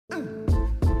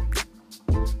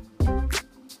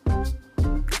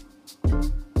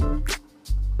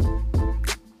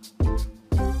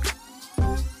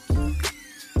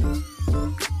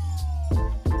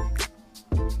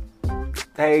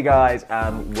Hey guys,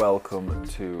 and welcome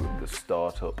to the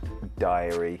Startup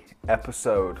Diary,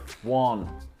 episode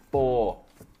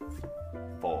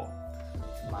 144.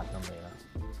 Mad number, you know.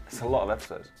 It's a lot of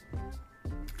episodes.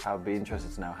 I'd be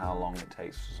interested to know how long it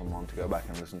takes for someone to go back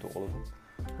and listen to all of them.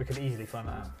 We could easily find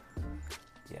that out.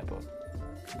 Yeah, but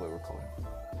we're recording.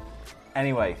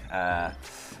 Anyway,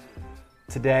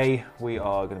 today we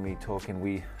are going to be talking,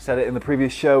 we said it in the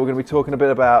previous show, we're going to be talking a bit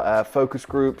about focus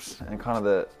groups and kind of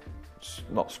the,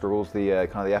 not struggles, the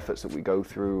kind of the efforts that we go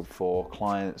through for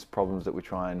clients, problems that we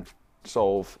try and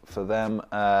solve for them,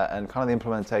 and kind of the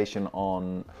implementation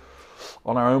on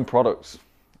our own products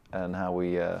and how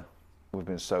we've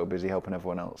been so busy helping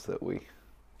everyone else that we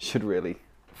should really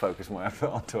focus more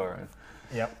effort onto our own.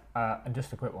 Yep. And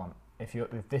just a quick one. If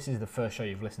this is the first show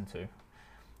you've listened to,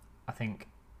 I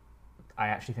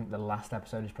actually think the last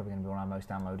episode is probably going to be one of our most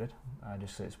downloaded.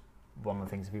 Just so it's one of the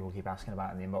things that people keep asking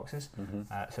about in the inboxes. Mm-hmm.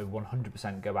 So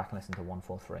 100% go back and listen to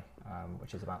 143,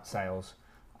 which is about sales,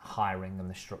 hiring, and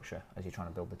the structure as you're trying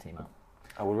to build the team out.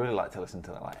 I would really like to listen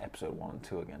to that, like episode 1 and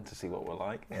 2 again to see what we're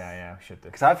like. Yeah, we should do.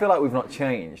 Because I feel like we've not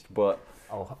changed, but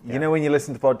you know when you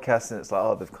listen to podcasts and it's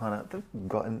like, they've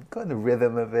got in the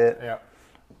rhythm of it. Yeah.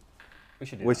 We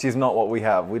should do Which is not what we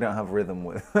have. We don't have rhythm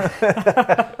with.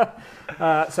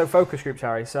 So focus groups,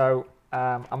 Harry. So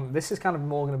this is kind of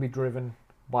more going to be driven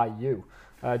by you,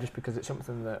 just because it's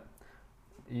something that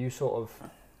you sort of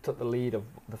took the lead of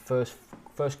the first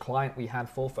client we had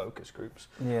for focus groups.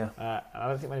 Yeah. And I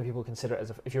don't think many people consider it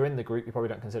if you're in the group, you probably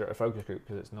don't consider it a focus group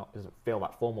because it doesn't feel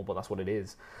that formal, but that's what it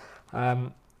is.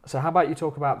 So how about you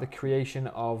talk about the creation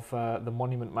of the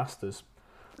Monument Masters?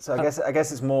 So I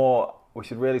guess it's more. We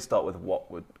should really start with what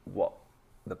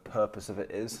the purpose of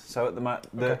it is. So at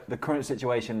the current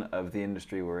situation of the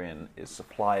industry we're in is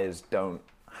suppliers don't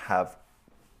have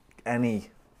any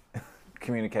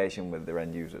communication with their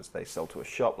end users. They sell to a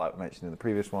shop, like we mentioned in the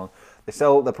previous one. They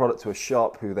sell the product to a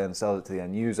shop who then sells it to the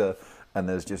end user, and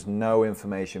there's just no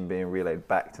information being relayed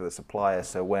back to the supplier.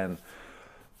 So when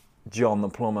John the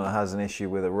plumber has an issue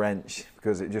with a wrench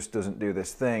because it just doesn't do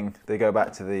this thing, they go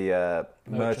back to the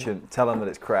merchant, tell them that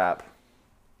it's crap.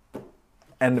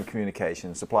 End of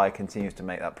communication. Supplier continues to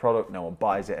make that product. No one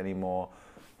buys it anymore.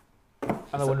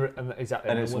 And I wonder, exactly.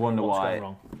 And it's wonder what's why. going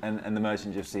wrong. And the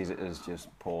merchant just sees it as just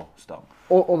poor stock.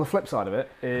 Or the flip side of it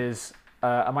is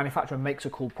a manufacturer makes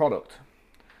a cool product,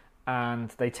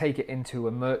 and they take it into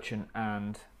a merchant.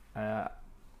 And I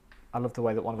love the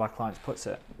way that one of our clients puts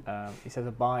it. He says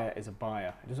a buyer is a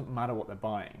buyer. It doesn't matter what they're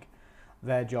buying.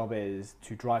 Their job is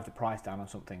to drive the price down on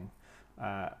something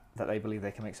that they believe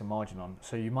they can make some margin on.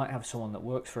 So you might have someone that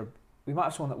works for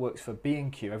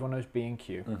B&Q. Everyone knows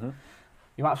B&Q. Mm-hmm.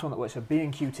 You might have someone that works for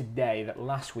B&Q today that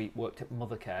last week worked at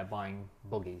Mothercare buying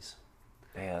buggies.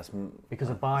 Yeah, because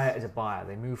a buyer is a buyer.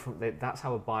 They move from. That's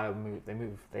how a buyer move. They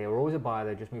move. They are always a buyer.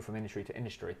 They just move from industry to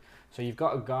industry. So you've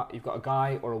got a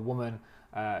guy or a woman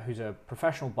who's a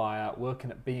professional buyer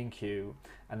working at B&Q,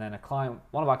 and then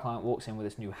one of our clients walks in with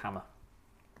this new hammer,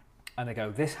 and they go,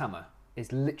 "This hammer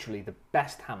is literally the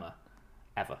best hammer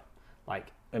ever."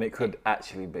 And it could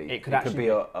actually be. It could be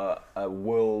a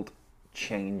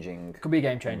world-changing. Could be a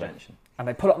game changer. Invention. And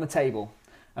they put it on the table,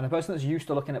 and the person that's used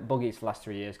to looking at buggies for the last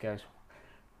 3 years goes,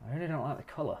 "I really don't like the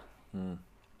colour. I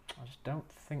just don't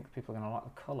think people are going to like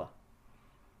the colour.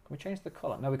 Can we change the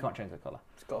colour?" No, we can't change the colour.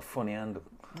 It's got a funny handle.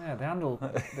 Yeah, the handle's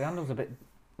a bit.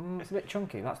 It's a bit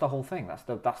chunky. That's the whole thing.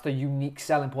 That's the unique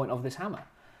selling point of this hammer.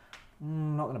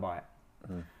 Not going to buy it.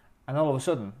 And all of a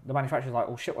sudden, the manufacturer's like,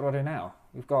 "Oh shit, what do I do now?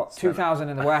 We've got 2,000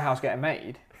 in the warehouse getting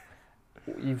made.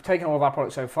 You've taken all of our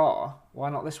products so far. Why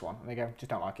not this one?" And they go, "Just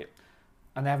don't like it."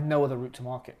 And they have no other route to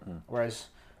market. Whereas,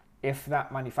 if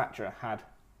that manufacturer had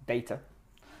data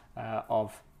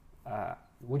of,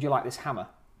 "Would you like this hammer?"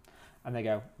 And they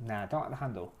go, "Nah, I don't like the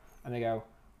handle." And they go,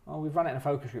 "Oh, we've run it in a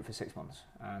focus group for 6 months,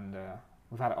 and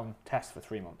we've had it on test for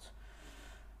 3 months.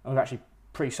 And we've actually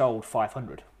pre-sold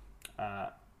 500.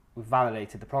 We've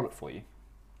validated the product for you.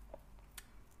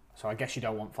 So I guess you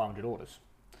don't want 500 orders.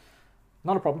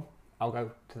 Not a problem. I'll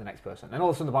go to the next person." And all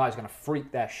of a sudden the buyer's going to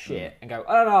freak their shit and go,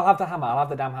 "Oh no, I'll have the hammer. I'll have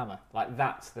the damn hammer." Like,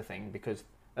 that's the thing, because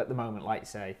at the moment, like you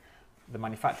say, the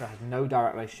manufacturer has no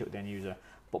direct relationship with the end user.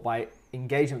 But by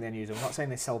engaging with the end user, we're not saying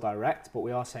they sell direct, but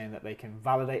we are saying that they can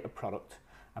validate a product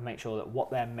and make sure that what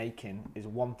they're making is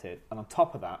wanted. And on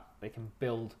top of that, they can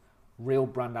build real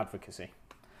brand advocacy.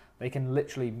 They can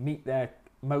literally meet their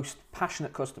most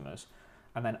passionate customers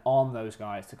and then arm those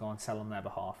guys to go and sell on their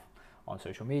behalf on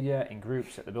social media, in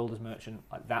groups, at the builder's merchant.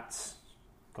 Like, that's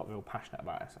got real passionate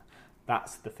about it. So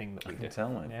that's the thing that we do. I can tell,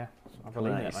 mate. Yeah, I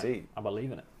believe in it, mate. See. I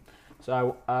believe in it.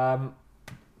 So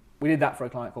we did that for a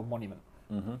client called Monument.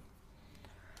 Mm-hmm.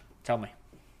 Tell me.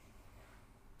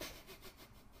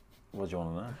 What do you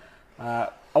want to know?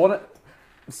 I want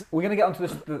to. We're going to get onto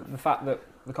this, the fact that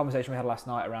the conversation we had last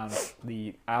night around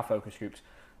our focus groups,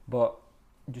 but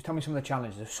just tell me some of the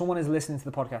challenges. If someone is listening to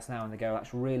the podcast now and they go,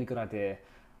 "That's a really good idea,"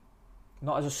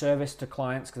 not as a service to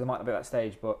clients because they might not be at that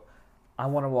stage, but I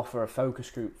want to offer a focus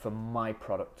group for my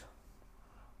product.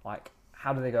 Like,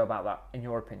 how do they go about that, in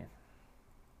your opinion?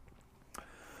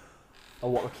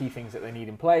 Or what are the key things that they need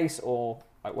in place, or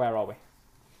like where are we?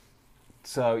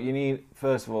 So you need,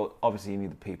 first of all, obviously you need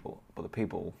the people, but the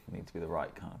people need to be the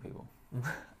right kind of people.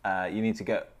 You need to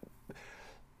get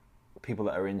people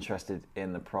that are interested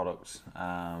in the products,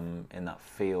 in that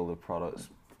field of products.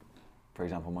 For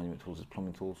example, Monument Tools is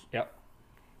plumbing tools. Yep.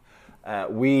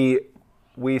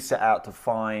 We set out to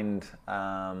find,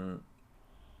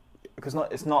 because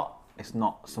it's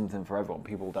not something for everyone.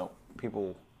 People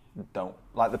don't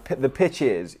like the pitch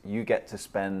is you get to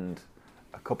spend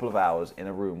a couple of hours in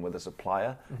a room with a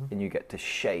supplier, and you get to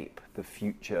shape the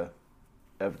future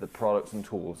of the products and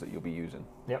tools that you'll be using.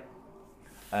 Yep.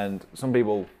 And some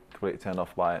people completely turned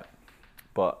off by it,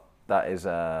 but that is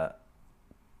an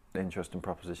interesting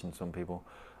proposition to some people.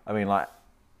 I mean, like,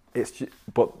 it's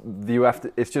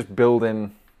just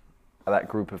building that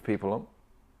group of people up.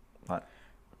 Like,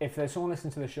 if there's someone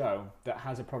listening to the show that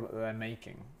has a product that they're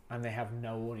making and they have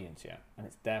no audience yet, and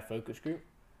it's their focus group,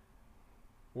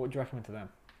 what would you recommend to them?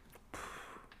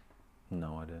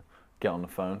 No idea. Get on the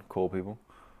phone, call people.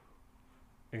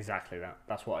 Exactly that.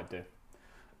 That's what I'd do.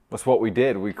 That's what we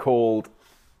did. We called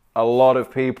a lot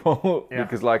of people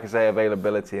because, like I say,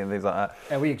 availability and things like that.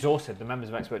 Yeah, we exhausted the members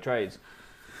of Expert Trades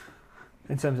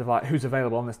in terms of like who's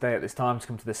available on this day at this time to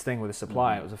come to this thing with a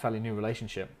supplier. It was a fairly new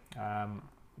relationship.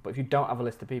 But if you don't have a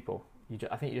list of people,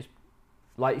 I think you just,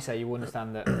 like you say, you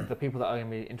understand that the people that are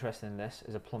going to be interested in this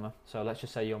is a plumber. So let's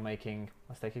just say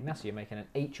let's take Ignacio, you're making an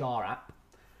HR app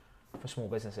for small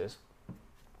businesses.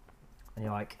 And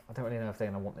you're like, I don't really know if they're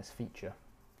going to want this feature.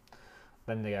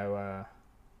 Then they go,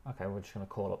 okay, we're just going to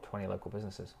call up 20 local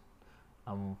businesses.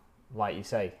 Like you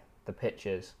say, the pitch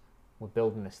is, we're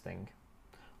building this thing,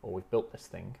 or we've built this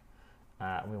thing,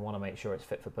 and we want to make sure it's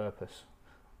fit for purpose.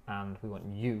 And we want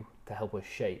you to help us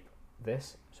shape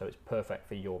this so it's perfect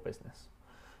for your business.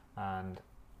 And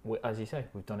as you say,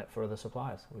 we've done it for other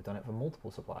suppliers. We've done it for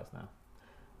multiple suppliers now.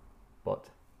 But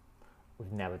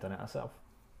we've never done it ourselves.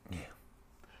 Yeah.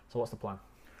 So what's the plan?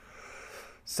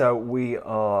 So we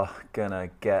are going to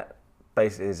get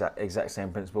basically the exact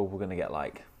same principle. We're going to get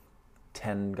like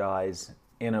 10 guys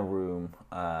in a room,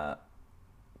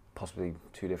 possibly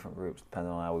 2 different groups,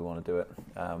 depending on how we want to do it.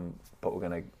 But we're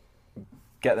going to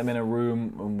get them in a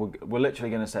room, and we're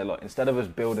literally going to say, look, instead of us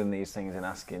building these things and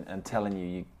asking and telling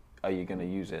you, are you going to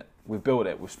use it? We've built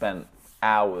it. We've spent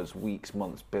hours, weeks,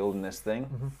 months building this thing.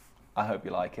 Mm-hmm. I hope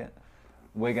you like it.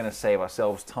 We're going to save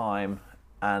ourselves time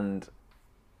and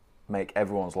make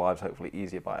everyone's lives hopefully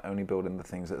easier by only building the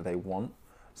things that they want.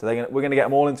 So we're going to get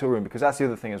them all into a room, because that's the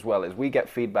other thing as well, is we get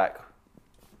feedback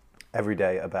every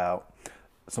day about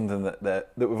something that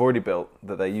we've already built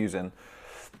that they're using.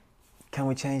 Can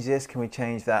we change this? Can we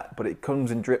change that? But it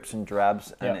comes in drips and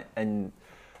drabs, and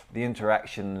the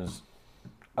interactions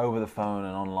over the phone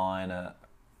and online are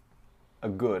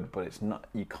good, but it's not.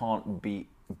 You can't beat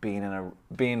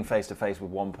being face to face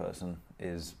with one person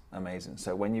is amazing.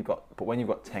 So when you've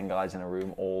got 10 guys in a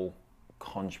room all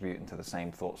contributing to the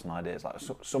same thoughts and ideas, like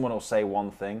someone will say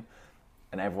one thing,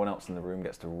 and everyone else in the room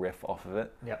gets to riff off of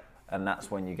it. Yep. And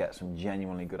that's when you get some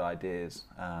genuinely good ideas,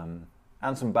 and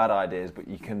some bad ideas, but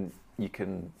you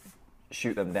can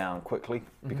shoot them down quickly,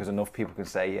 because enough people can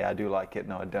say, yeah, I do like it,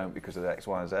 no, I don't, because of X,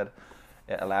 Y, and Z.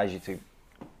 It allows you to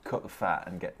cut the fat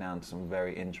and get down to some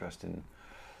very interesting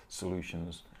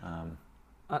solutions. And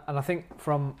I think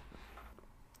from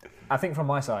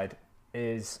my side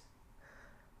is,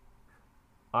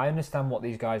 I understand what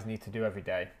these guys need to do every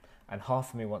day, and half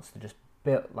of me wants to just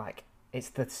build, like, it's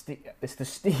the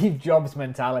Steve Jobs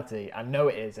mentality. I know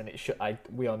it is, and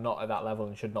we are not at that level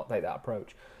and should not take that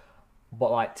approach.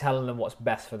 But like telling them what's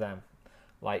best for them,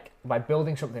 like by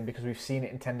building something, because we've seen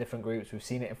it in 10 different groups, we've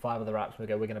seen it in 5 other apps, and we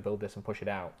go, we're going to build this and push it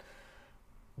out.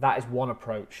 That is one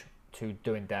approach to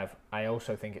doing dev. I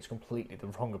also think it's completely the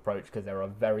wrong approach, because there are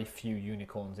very few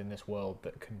unicorns in this world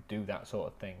that can do that sort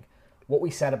of thing. What we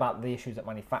said about the issues that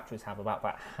manufacturers have about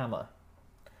that hammer,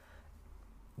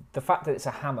 the fact that it's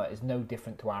a hammer is no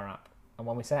different to our app. And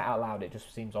when we say it out loud, it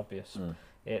just seems obvious.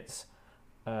 It's,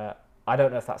 I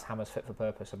don't know if that's hammer's fit for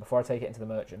purpose. So before I take it into the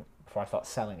merchant, before I start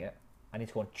selling it, I need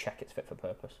to go and check it's fit for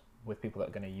purpose with people that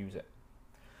are going to use it.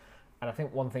 And I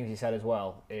think one thing he said as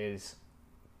well is,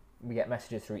 we get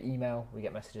messages through email, we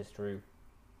get messages through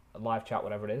a live chat,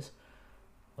 whatever it is.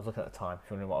 I was looking at the time, if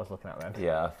you're wondering what I was looking at then.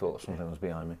 Yeah, I thought something was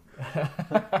behind me.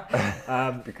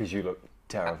 Because you look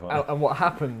terrified. And what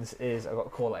happens is, I've got a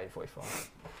call at 8:45.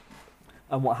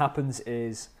 And what happens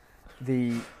is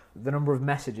the number of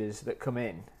messages that come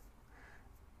in,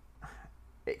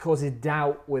 it causes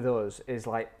doubt with us, is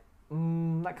like, that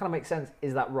kind of makes sense,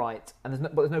 is that right? And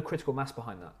but there's no critical mass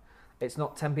behind that. It's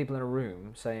not 10 people in a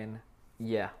room saying,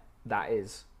 yeah, that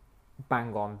is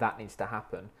bang on, that needs to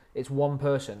happen. It's one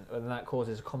person, and that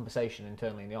causes a conversation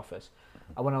internally in the office.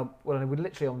 And when I would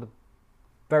literally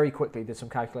very quickly did some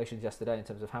calculations yesterday in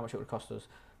terms of how much it would cost us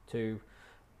to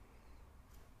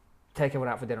take everyone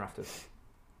out for dinner afterwards,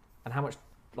 and how much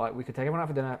like we could take everyone out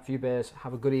for dinner, a few beers,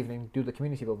 have a good evening, do the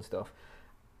community building stuff,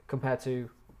 compared to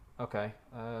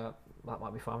that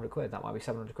might be 500 quid, that might be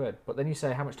 700 quid. But then you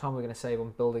say, how much time are we going to save on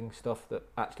building stuff that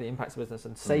actually impacts the business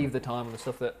and save the time on the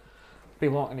stuff that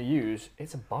people aren't going to use?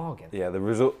 It's a bargain. Yeah, the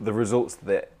results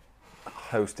that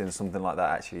hosting something like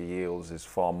that actually yields is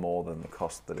far more than the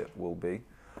cost that it will be.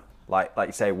 Like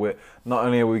you say, we're not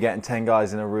only are we getting 10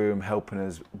 guys in a room helping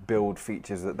us build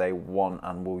features that they want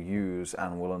and will use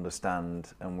and will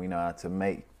understand, and we know how to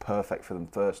make perfect for them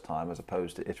first time as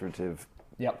opposed to iterative.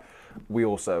 Yep. We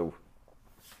also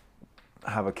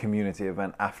have a community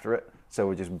event after it, so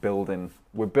we're building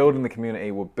the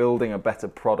community, we're building a better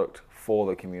product for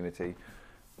the community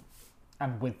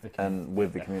and with the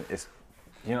community. It's,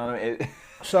 you know what I mean?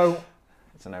 So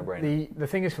it's a no-brainer. The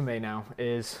thing is for me now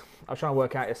is, I was trying to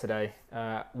work out yesterday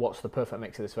what's the perfect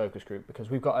mix of this focus group, because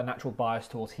we've got a natural bias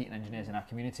towards heating engineers in our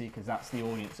community, because that's the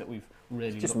audience that we've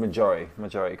really just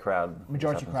majority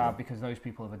crowd because those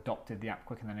people have adopted the app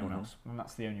quicker than anyone else, and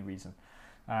that's the only reason.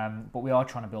 But we are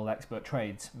trying to build expert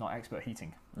trades, not expert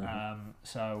heating.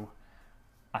 So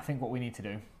I think what we need to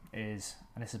do is,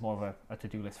 and this is more of a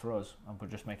to-do list for us, and we're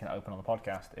just making it open on the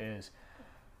podcast, is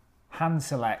hand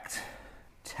select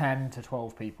 10 to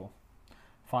 12 people.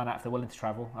 Find out if they're willing to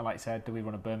travel. And like I said, do we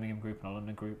run a Birmingham group and a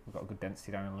London group? We've got a good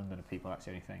density down in London of people, that's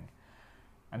the only thing.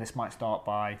 And this might start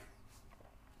by,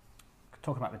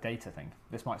 talking about the data thing,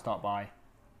 this might start by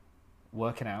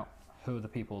working out who are the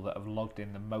people that have logged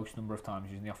in the most number of times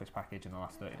using the Office package in the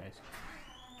last 30 days.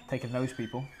 Taking those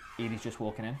people, Edie's just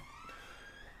walking in.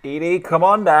 Edie, come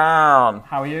on down.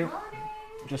 How are you? Morning.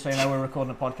 Just so you know, we're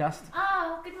recording a podcast.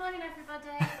 Oh, good morning, everybody.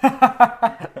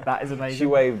 That is amazing. She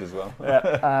waved as well.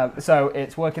 Yeah. So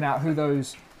it's working out who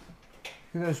those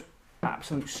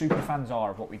absolute super fans are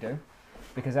of what we do,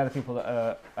 because they're the people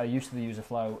that are used to the user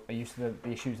flow, are used to the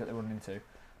issues that they run into,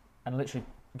 and literally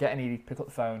get an Edie, pick up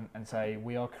the phone and say,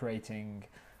 we are creating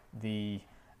the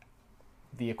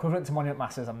equivalent to Monument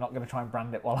Masters. I'm not going to try and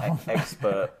brand it while I'm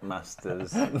Expert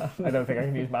Masters. I don't think I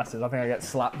can use Masters. I think I get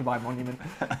slapped by Monument.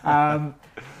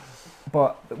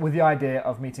 But with the idea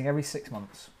of meeting every 6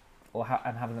 months,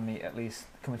 and having them meet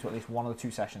coming to at least one or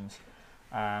two sessions.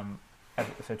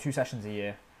 So 2 sessions a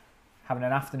year, having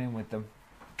an afternoon with them,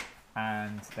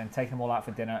 and then taking them all out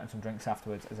for dinner and some drinks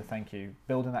afterwards as a thank you,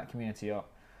 building that community up.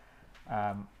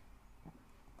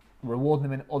 Rewarding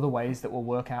them in other ways that we'll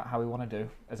work out how we want to do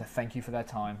as a thank you for their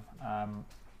time,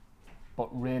 but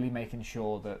really making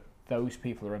sure that those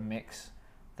people are a mix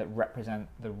that represent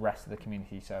the rest of the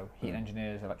community, so heat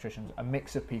engineers, electricians, a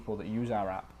mix of people that use our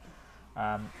app,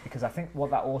 because I think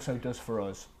what that also does for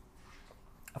us,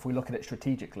 if we look at it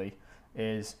strategically,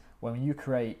 is when you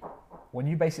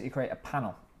basically create a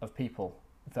panel of people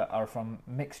that are from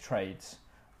mixed trades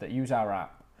that use our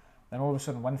app, then all of a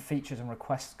sudden when features and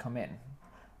requests come in,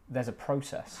 there's a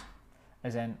process,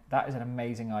 as in, that is an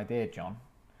amazing idea, John.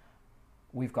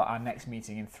 We've got our next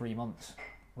meeting in 3 months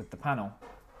with the panel.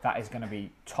 That is going to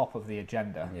be top of the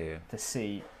agenda to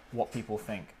see what people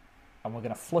think. And we're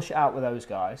going to flush it out with those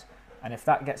guys. And if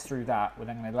that gets through that, we're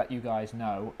then going to let you guys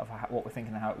know of what we're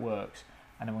thinking and how it works.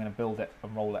 And then we're going to build it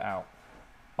and roll it out.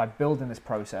 By building this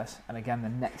process, and again, the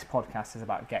next podcast is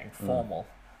about getting formal.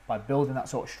 By building that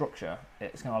sort of structure,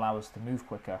 it's going to allow us to move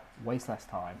quicker, waste less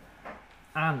time,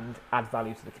 and add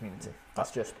value to the community.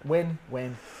 That's just win,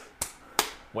 win,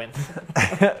 win.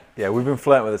 Yeah, we've been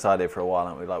flirting with this idea for a while,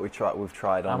 haven't we? Like we've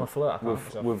tried. I'm a flirt.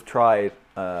 We've tried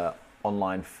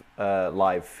online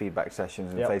live feedback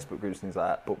sessions and Facebook groups, things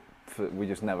like that. But we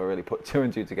just never really put 2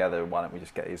 and 2 together. Why don't we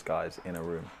just get these guys in a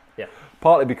room? Yeah.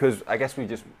 Partly because I guess we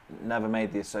just never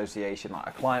made the association. Like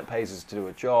a client pays us to do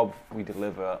a job, we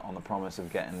deliver on the promise of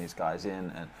getting these guys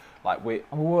in, and like we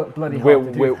work bloody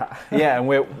hard to do that. Yeah, and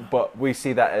we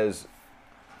see that as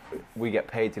we get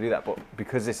paid to do that. But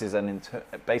because this is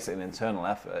basically an internal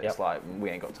effort, it's like we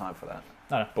ain't got time for that.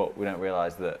 No. But we don't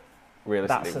realise that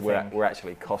realistically we're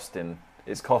actually costing.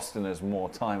 It's costing us more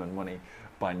time and money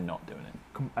by not doing it.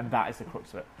 And that is the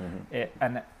crux of it.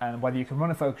 Mm-hmm. And whether you can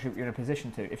run a focus group, you're in a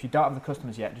position to. If you don't have the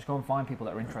customers yet, just go and find people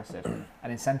that are interested and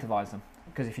incentivize them.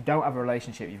 Because if you don't have a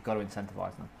relationship, you've got to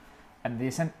incentivize them. And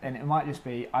it might just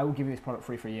be, I will give you this product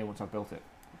free for a year once I've built it.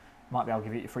 It might be, I'll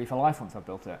give it free for life once I've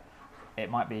built it. It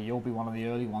might be, you'll be one of the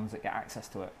early ones that get access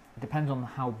to it. It depends on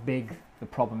how big the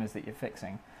problem is that you're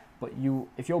fixing. But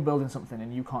if you're building something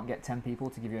and you can't get 10 people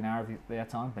to give you an hour of their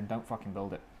time, then don't fucking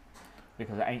build it.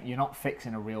 Because you're not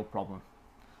fixing a real problem.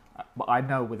 But I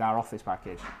know with our office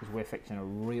package, is we're fixing a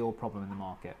real problem in the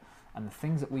market. And the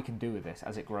things that we can do with this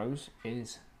as it grows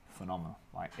is phenomenal.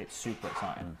 Like, it's super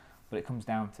exciting. But it comes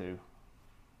down to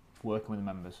working with the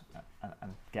members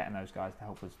and getting those guys to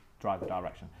help us drive the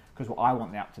direction. Because what I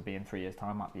want the app to be in 3 years'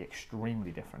 time might be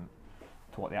extremely different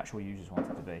to what the actual users want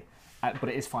it to be. But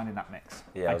it is finding that mix.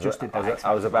 Yeah,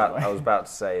 I was about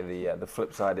to say the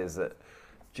flip side is that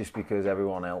just because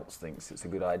everyone else thinks it's a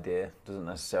good idea doesn't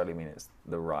necessarily mean it's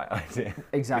the right idea.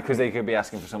 Exactly. Because they could be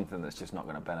asking for something that's just not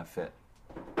going to benefit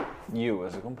you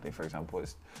as a company, for example.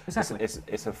 It's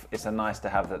a nice to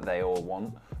have that they all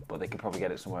want, but they could probably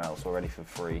get it somewhere else already for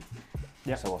free.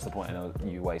 Yep. So what's the point in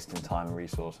you wasting time and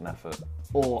resource and effort?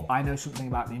 Or I know something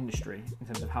about the industry in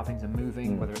terms of how things are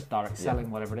moving, whether it's direct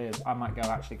selling, whatever it is. I might go,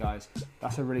 actually, guys,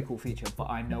 that's a really cool feature, but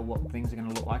I know what things are going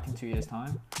to look like in 2 years'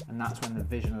 time. And that's when the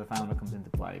vision of the founder comes into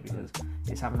play, because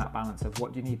it's having that balance of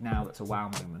what do you need now that's a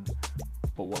wow moment,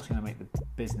 but what's going to make the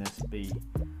business be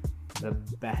the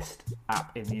best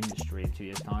app in the industry in 2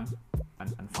 years' time,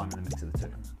 and finding the mix of the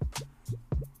two.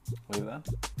 Leave it there.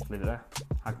 Leave it there.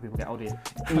 How can people get hold of you?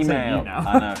 Email.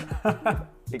 I know.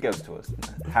 It goes to us.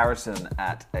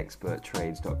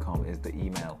 Harrison@experttrades.com is the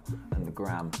email, and the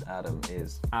gram, Adam,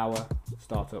 is Our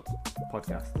Startup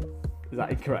Podcast. Is that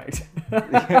incorrect?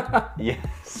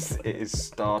 Yes, it is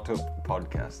Startup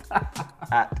Podcast.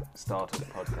 @Startup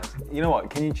Podcast. You know what?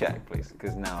 Can you check, please?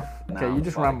 Because now okay, you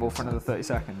just ramble for another 30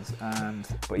 seconds.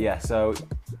 But yeah, so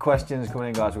questions coming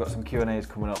in, guys. We've got some Q&As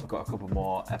coming up. We've got a couple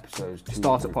more episodes to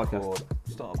Startup record. Podcast.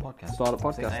 Startup Podcast. Startup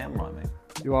I think Podcast. I am right, mate.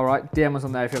 You are right. DM us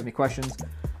on there if you have any questions.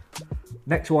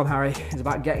 Next one, Harry, is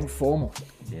about getting formal.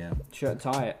 Yeah. Shirt and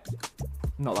tie it.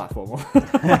 Not that formal.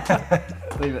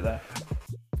 Leave it there.